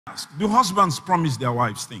Do husbands promise their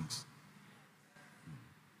wives things?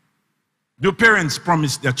 Do parents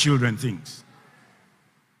promise their children things?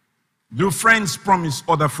 Do friends promise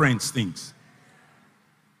other friends things?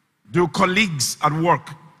 Do colleagues at work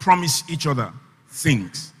promise each other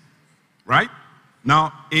things? Right?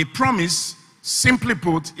 Now, a promise, simply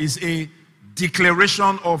put, is a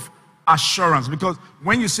declaration of assurance. Because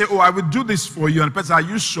when you say, oh, I will do this for you, and the person, are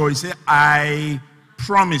you sure? You say, I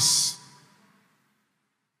promise.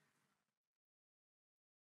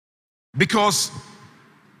 Because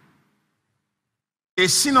a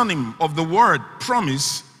synonym of the word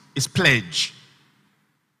promise is pledge.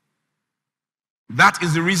 That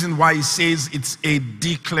is the reason why he says it's a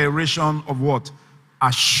declaration of what?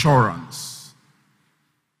 Assurance.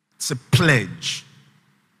 It's a pledge.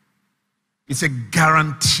 It's a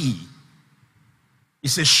guarantee.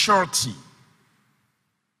 It's a surety.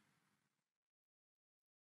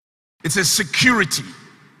 It's a security.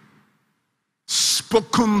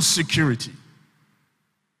 Spoken security.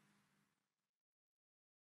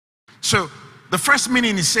 So the first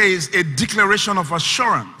meaning, he says, a declaration of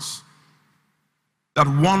assurance that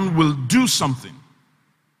one will do something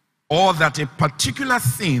or that a particular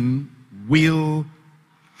thing will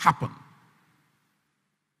happen.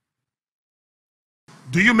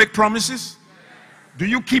 Do you make promises? Do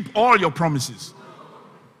you keep all your promises?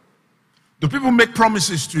 Do people make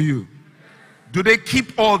promises to you? Do they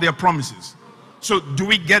keep all their promises? So do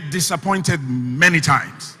we get disappointed many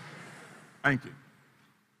times? Thank you.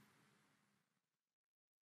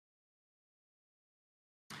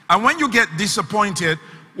 And when you get disappointed,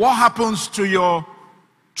 what happens to your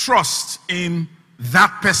trust in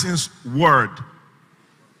that person's word?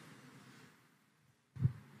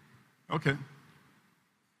 Okay.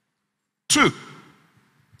 2,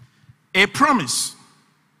 a promise.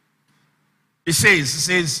 It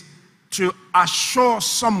says to assure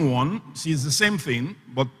someone, see, it's the same thing,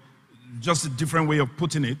 but just a different way of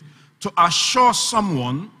putting it, to assure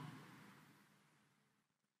someone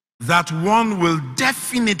that one will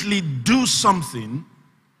definitely do something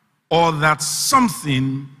or that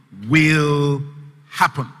something will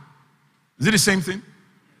happen. Is it the same thing?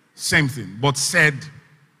 Same thing, but said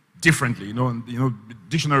differently. You know, the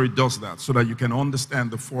dictionary does that so that you can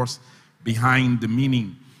understand the force behind the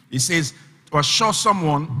meaning. It says to assure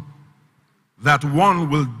someone that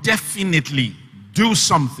one will definitely do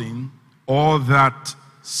something or that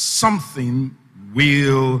something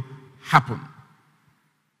will happen.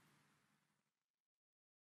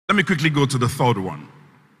 Let me quickly go to the third one.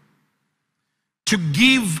 To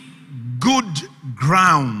give good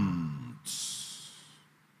grounds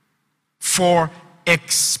for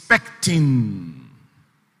expecting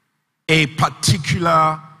a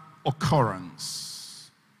particular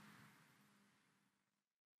occurrence.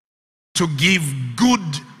 To give good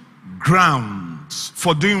grounds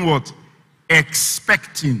for doing what?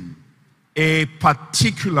 Expecting a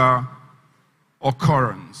particular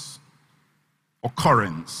occurrence.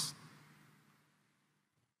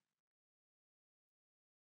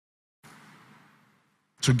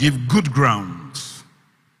 To give good grounds.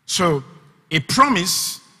 So a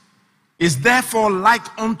promise is therefore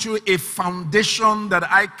like unto a foundation that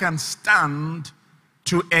I can stand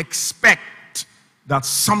to expect that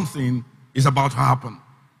something is about to happen.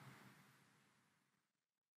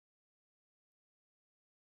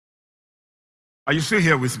 Are you still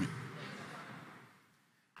here with me?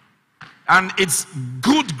 And it's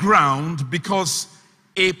good ground because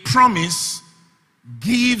a promise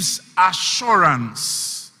gives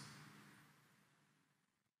assurance.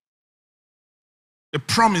 A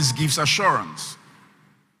promise gives assurance.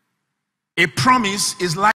 A promise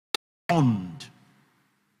is like a bond.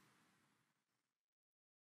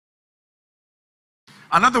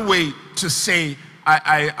 Another way to say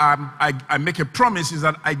I make a promise is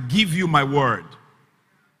that I give you my word.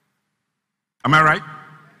 Am I right?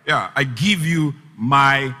 Yeah, I give you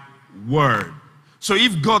my word. So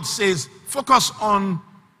if God says, focus on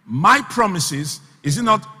my promises, is it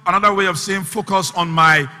not another way of saying focus on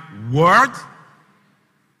my word?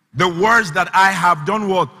 The words that I have done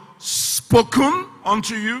what? Spoken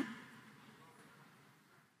unto you.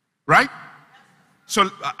 Right? So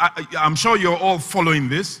I'm sure you're all following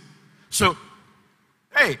this. So,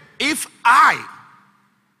 hey, if I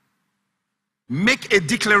make a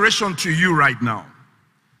declaration to you right now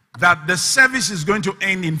that the service is going to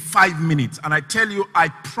end in 5 minutes, and I tell you, I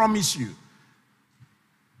promise you,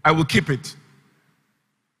 I will keep it.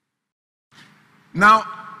 Now,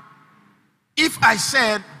 if I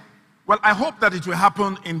said, well, I hope that it will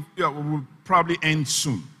happen will probably end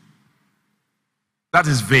soon. That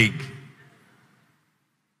is vague.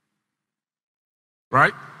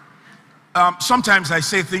 Right? Sometimes I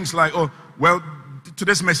say things like, oh, well,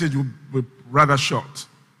 today's message will be rather short.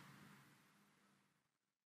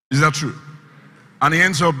 Is that true? And it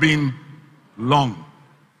ends up being long.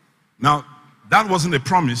 Now, that wasn't a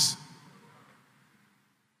promise.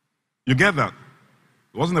 You get that?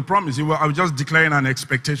 It wasn't a promise. I was just declaring an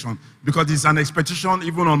expectation, because it's an expectation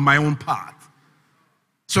even on my own part.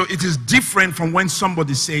 So it is different from when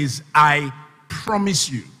somebody says, I promise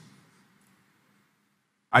you.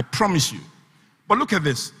 I promise you. But look at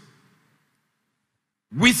this.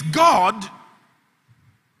 With God,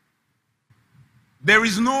 there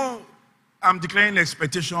is no, I'm declaring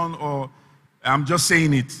expectation or I'm just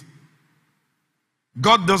saying it.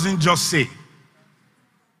 God doesn't just say.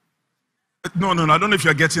 No, I don't know if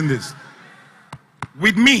you're getting this.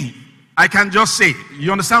 With me, I can just say.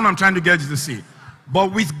 You understand what I'm trying to get you to see?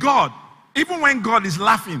 But with God, even when God is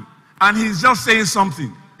laughing and he's just saying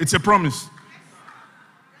something, it's a promise.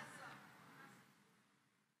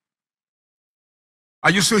 Are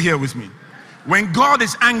you still here with me? When God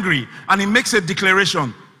is angry and he makes a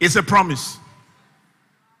declaration, it's a promise.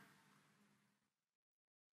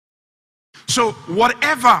 So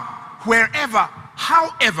whatever, wherever,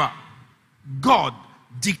 however God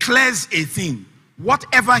declares a thing,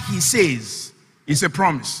 whatever he says is a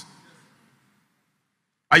promise.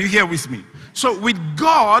 Are you here with me? So with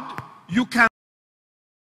God, you can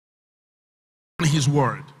his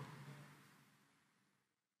word.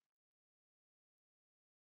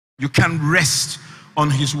 You can rest on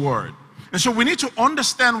his word. And so we need to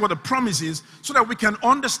understand what a promise is so that we can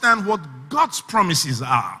understand what God's promises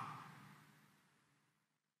are.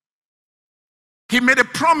 He made a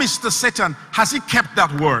promise to Satan. Has he kept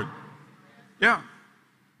that word? Yeah.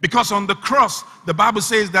 Because on the cross, the Bible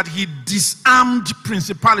says that he disarmed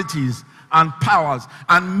principalities and powers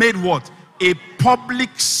and made what? A public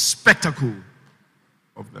spectacle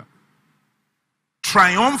of them.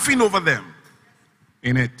 Triumphing over them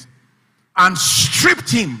in it. And stripped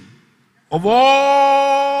him of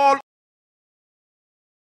all.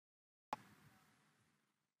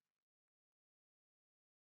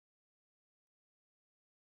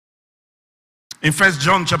 In 1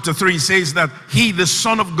 John chapter 3 says that he, the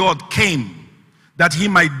Son of God, came that he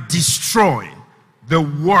might destroy the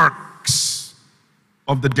works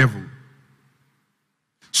of the devil.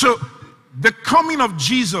 So the coming of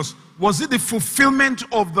Jesus, was it the fulfillment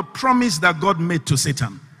of the promise that God made to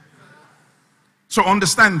Satan? So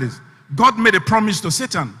understand this. God made a promise to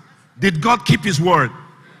Satan. Did God keep his word?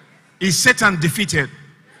 Is Satan defeated?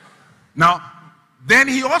 Now, then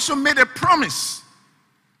he also made a promise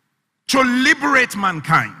to liberate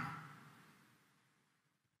mankind.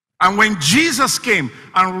 And when Jesus came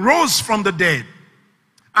and rose from the dead,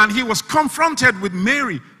 and he was confronted with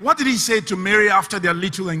Mary, what did he say to Mary after their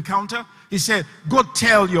little encounter? He said, go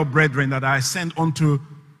tell your brethren that I sent unto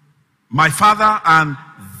my Father and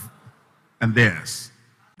theirs.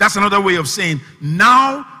 That's another way of saying,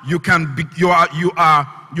 now you can be, you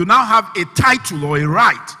now have a title or a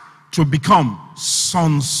right to become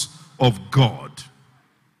sons of God.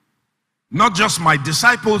 Not just my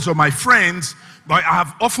disciples or my friends, but I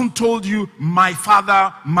have often told you, my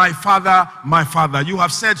Father, my Father, my Father. You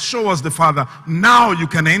have said, show us the Father. Now you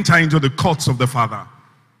can enter into the courts of the Father.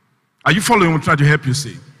 Are you following what I'm trying to help you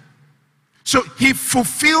see? So he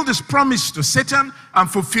fulfilled his promise to Satan and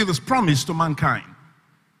fulfilled his promise to mankind.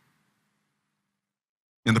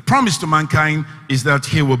 And the promise to mankind is that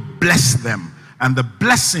he will bless them. And the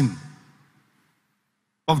blessing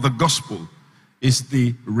of the gospel is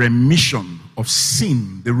the remission of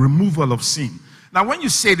sin, the removal of sin. Now, when you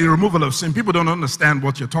say the removal of sin, people don't understand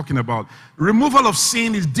what you're talking about. Removal of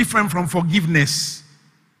sin is different from forgiveness.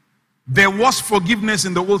 There was forgiveness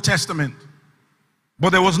in the Old Testament, but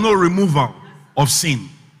there was no removal of sin.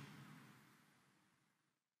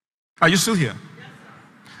 Are you still here?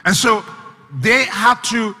 And so they had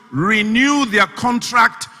to renew their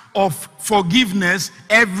contract of forgiveness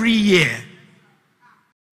every year.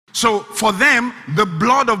 So for them, the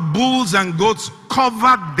blood of bulls and goats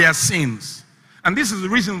covered their sins. And this is the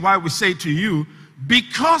reason why we say to you,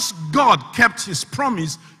 because God kept his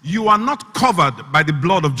promise, you are not covered by the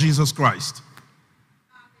blood of Jesus Christ.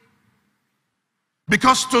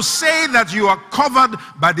 Because to say that you are covered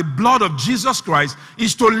by the blood of Jesus Christ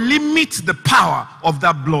is to limit the power of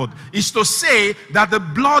that blood. Is to say that the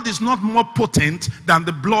blood is not more potent than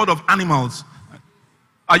the blood of animals.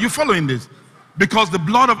 Are you following this? Because the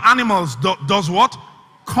blood of animals does what?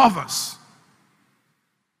 Covers.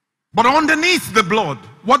 But underneath the blood,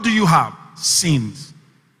 what do you have? Sins,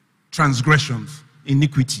 transgressions,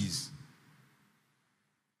 iniquities.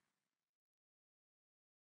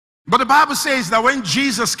 But the Bible says that when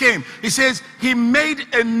Jesus came, he says he made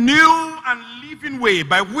a new and living way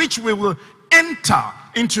by which we will enter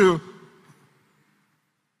into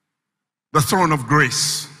the throne of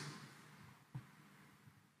grace.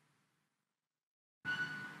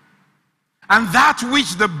 And that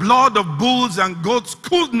which the blood of bulls and goats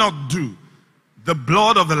could not do, the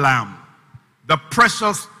blood of the Lamb, the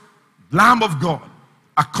precious Lamb of God,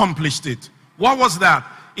 accomplished it. What was that?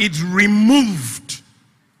 It removed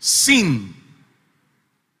sin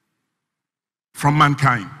from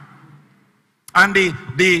mankind. And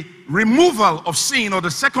the removal of sin, or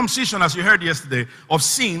the circumcision, as you heard yesterday, of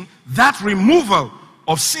sin, that removal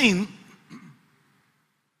of sin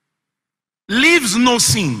leaves no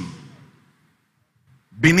sin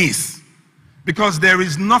beneath, because there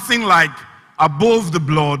is nothing like above the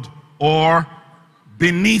blood or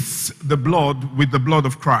beneath the blood with the blood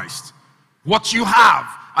of Christ. What you have,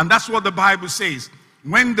 and that's what the Bible says,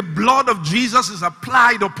 when the blood of Jesus is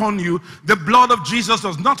applied upon you, the blood of Jesus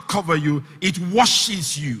does not cover you, it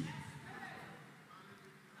washes you.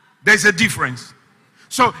 There's a difference.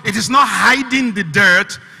 So it is not hiding the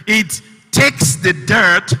dirt, it takes the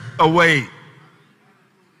dirt away.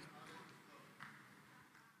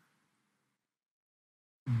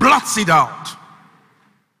 Blots it out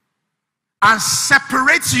and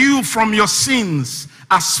separates you from your sins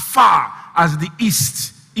as far as the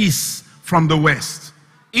east is from the west.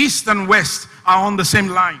 East and west are on the same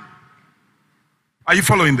line. Are you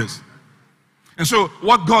following this? And so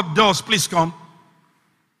what God does, please come.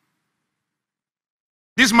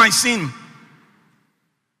 This is my sin.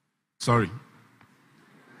 Sorry.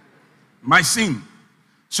 My sin.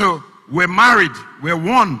 So we're married, we're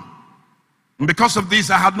one. And because of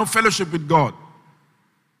this, I had no fellowship with God.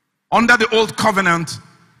 Under the old covenant,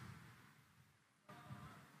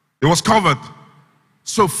 it was covered.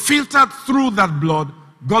 So filtered through that blood,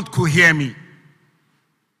 God could hear me.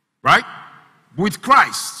 Right? With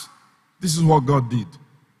Christ, this is what God did.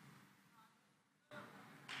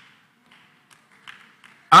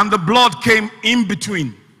 And the blood came in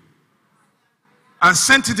between and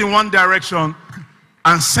sent it in one direction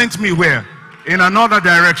and sent me where? In another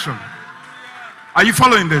direction. Are you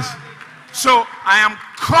following this? So I am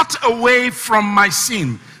cut away from my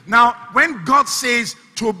sin. Now, when God says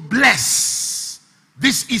to bless,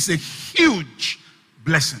 this is a huge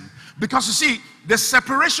blessing. Because you see, the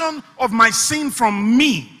separation of my sin from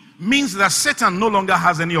me means that Satan no longer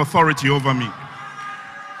has any authority over me.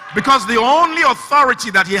 Because the only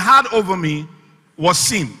authority that he had over me was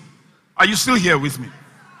sin. Are you still here with me?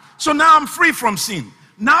 So now I'm free from sin.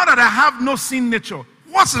 Now that I have no sin nature,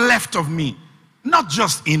 what's left of me? Not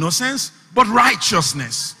just innocence, but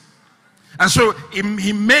righteousness. And so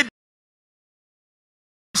he made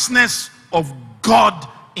righteousness of God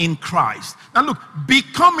in Christ. Now look,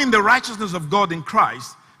 becoming the righteousness of God in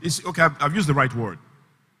Christ is, okay, I've used the right word.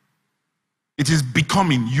 It is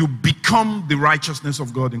becoming. You become the righteousness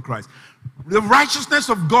of God in Christ. The righteousness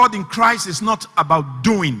of God in Christ is not about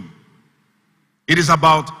doing. It is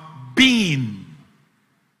about being.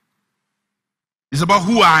 It's about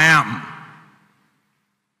who I am.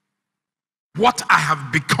 What I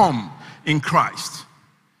have become in Christ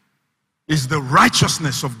is the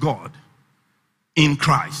righteousness of God in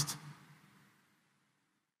Christ.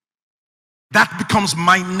 That becomes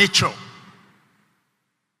my nature.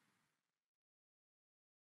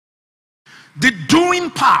 The doing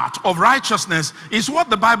part of righteousness is what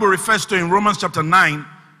the Bible refers to in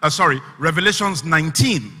Revelations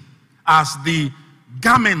 19 as the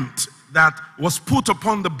garment that was put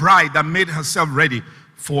upon the bride that made herself ready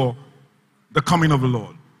for the coming of the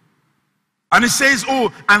Lord. And it says,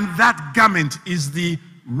 oh, and that garment is the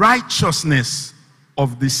righteousness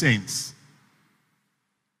of the saints.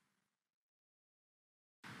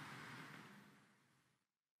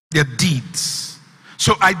 Their deeds.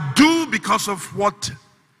 So I do because of what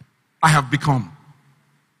I have become.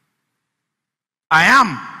 I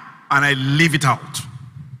am, and I live it out.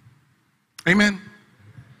 Amen.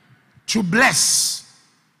 To bless,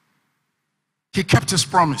 he kept his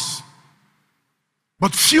promise.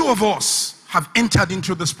 But few of us have entered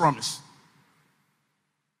into this promise.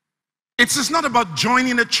 It is not about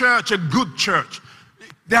joining a church, a good church.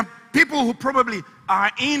 There are people who probably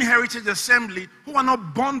are in Heritage Assembly who are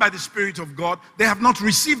not born by the Spirit of God. They have not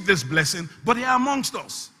received this blessing, but they are amongst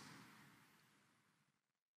us.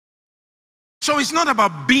 So it's not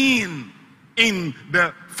about being in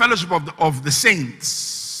the fellowship of the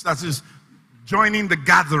saints, that is, joining the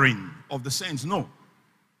gathering of the saints. No.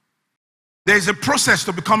 There's a process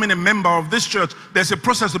to becoming a member of this church. There's a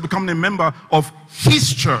process to becoming a member of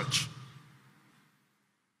his church.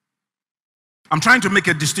 I'm trying to make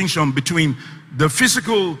a distinction between the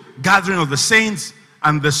physical gathering of the saints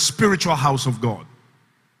and the spiritual house of God.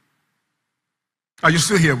 Are you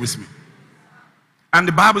still here with me? And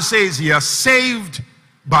the Bible says you are saved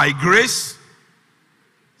by grace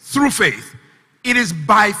through faith. It is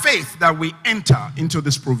by faith that we enter into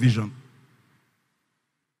this provision.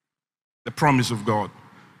 The promise of God.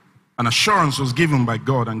 An assurance was given by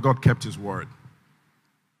God, and God kept his word.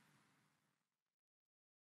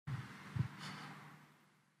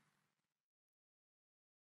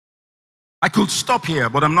 I could stop here,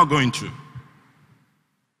 but I'm not going to.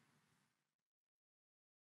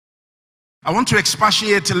 I want to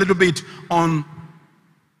expatiate a little bit on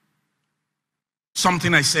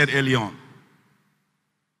something I said early on.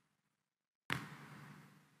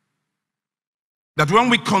 That when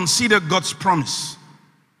we consider God's promise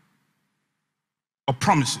or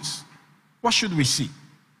promises, what should we see?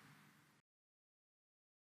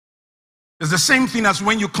 It's the same thing as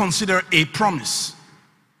when you consider a promise.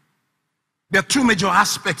 There are two major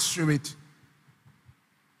aspects to it.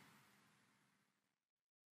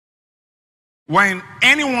 When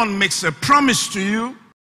anyone makes a promise to you,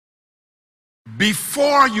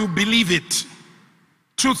 before you believe it,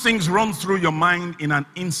 two things run through your mind in an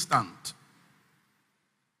instant.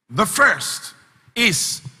 The first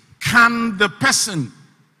is, can the person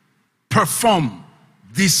perform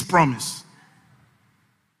this promise?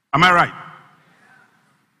 Am I right?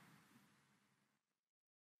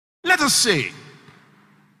 Let us say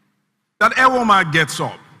that a woman gets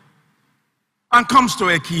up and comes to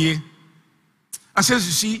Ekie and says,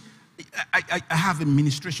 you see, I have a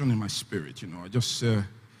ministration in my spirit, you know.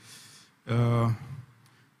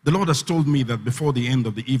 The Lord has told me that before the end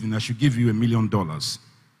of the evening I should give you $1 million.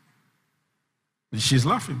 She's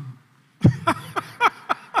laughing.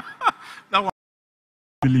 That one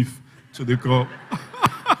belief to the core.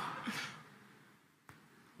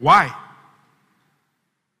 Why?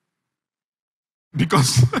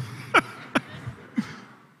 Because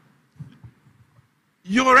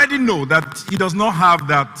you already know that he does not have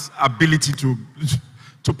that ability to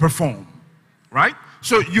perform, right?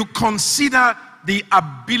 So you consider the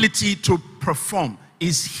ability to perform.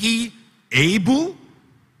 Is he able?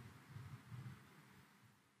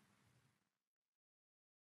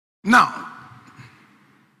 Now,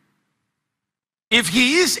 if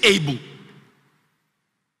he is able,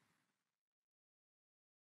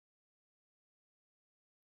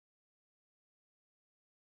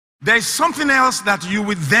 there is something else that you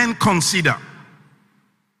would then consider.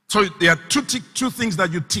 So there are two things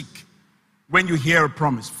that you tick when you hear a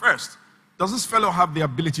promise. First, does this fellow have the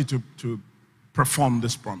ability to perform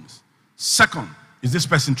this promise? Second, is this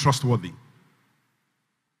person trustworthy?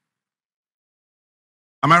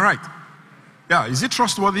 Am I right? Yeah, is he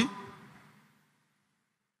trustworthy?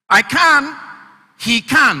 I can, he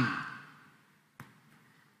can.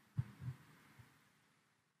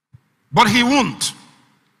 But he won't.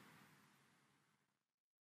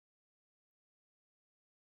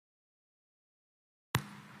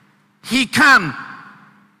 He can,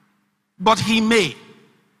 but he may.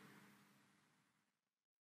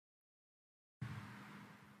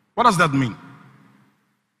 What does that mean?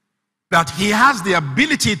 That he has the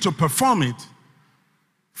ability to perform it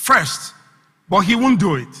first, but he won't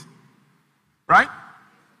do it. Right?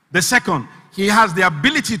 The second, he has the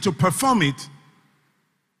ability to perform it,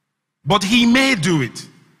 but he may do it.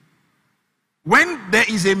 When there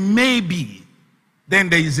is a maybe, then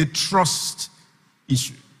there is a trust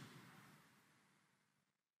issue.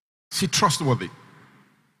 Is he trustworthy?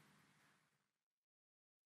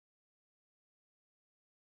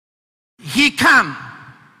 He can,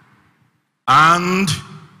 and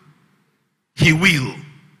he will.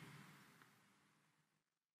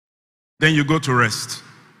 Then you go to rest.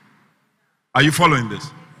 Are you following this?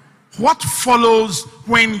 What follows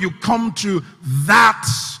when you come to that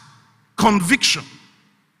conviction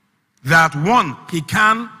that one, he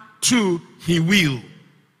can, two, he will?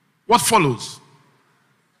 What follows?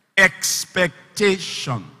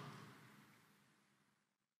 Expectation.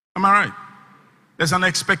 Am I right? There's an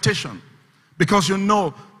expectation. Because you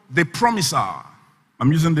know the promiser,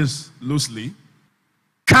 I'm using this loosely,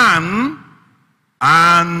 can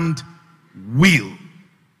and will.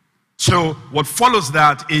 So what follows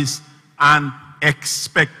that is an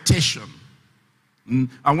expectation.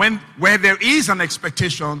 And where there is an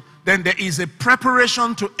expectation, then there is a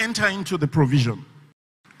preparation to enter into the provision.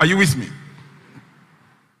 Are you with me?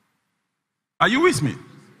 Are you with me?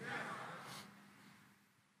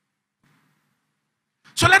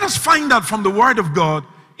 So let us find out from the Word of God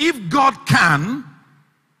if God can,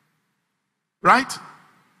 right?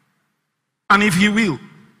 And if He will.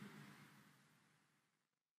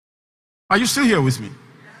 Are you still here with me?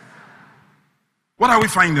 What are we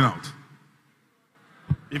finding out?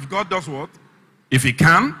 If God does what? If he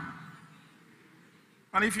can,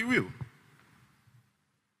 and if he will.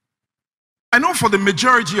 I know for the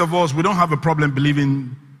majority of us, we don't have a problem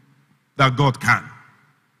believing that God can.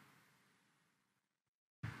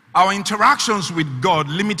 Our interactions with God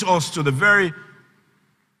limit us to the very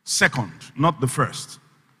second, not the first.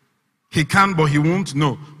 He can, but he won't.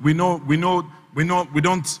 No, we don't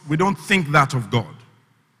think that of God.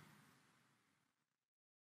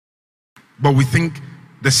 But we think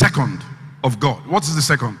the second of God. What is the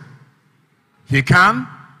second? He can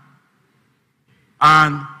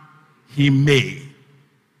and he may.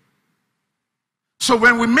 So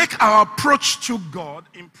when we make our approach to God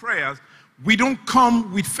in prayers, we don't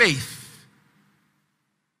come with faith.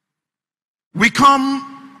 We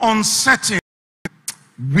come uncertain.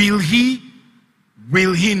 Will he?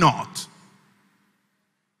 Will he not?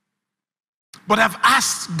 But I've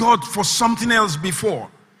asked God for something else before.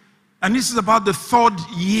 And this is about the 3rd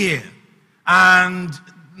year. And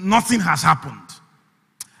nothing has happened.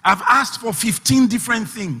 I've asked for 15 different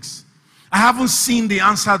things. I haven't seen the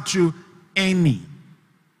answer to any.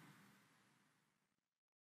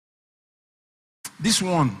 This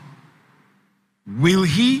one, will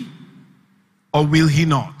he or will he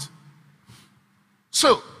not?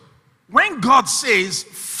 So, when God says,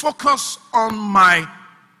 focus on my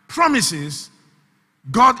promises,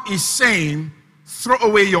 God is saying, throw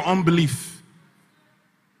away your unbelief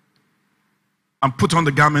and put on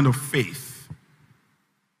the garment of faith.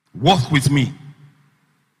 Walk with me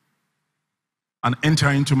and enter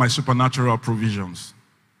into my supernatural provisions.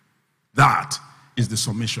 That is the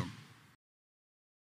summation.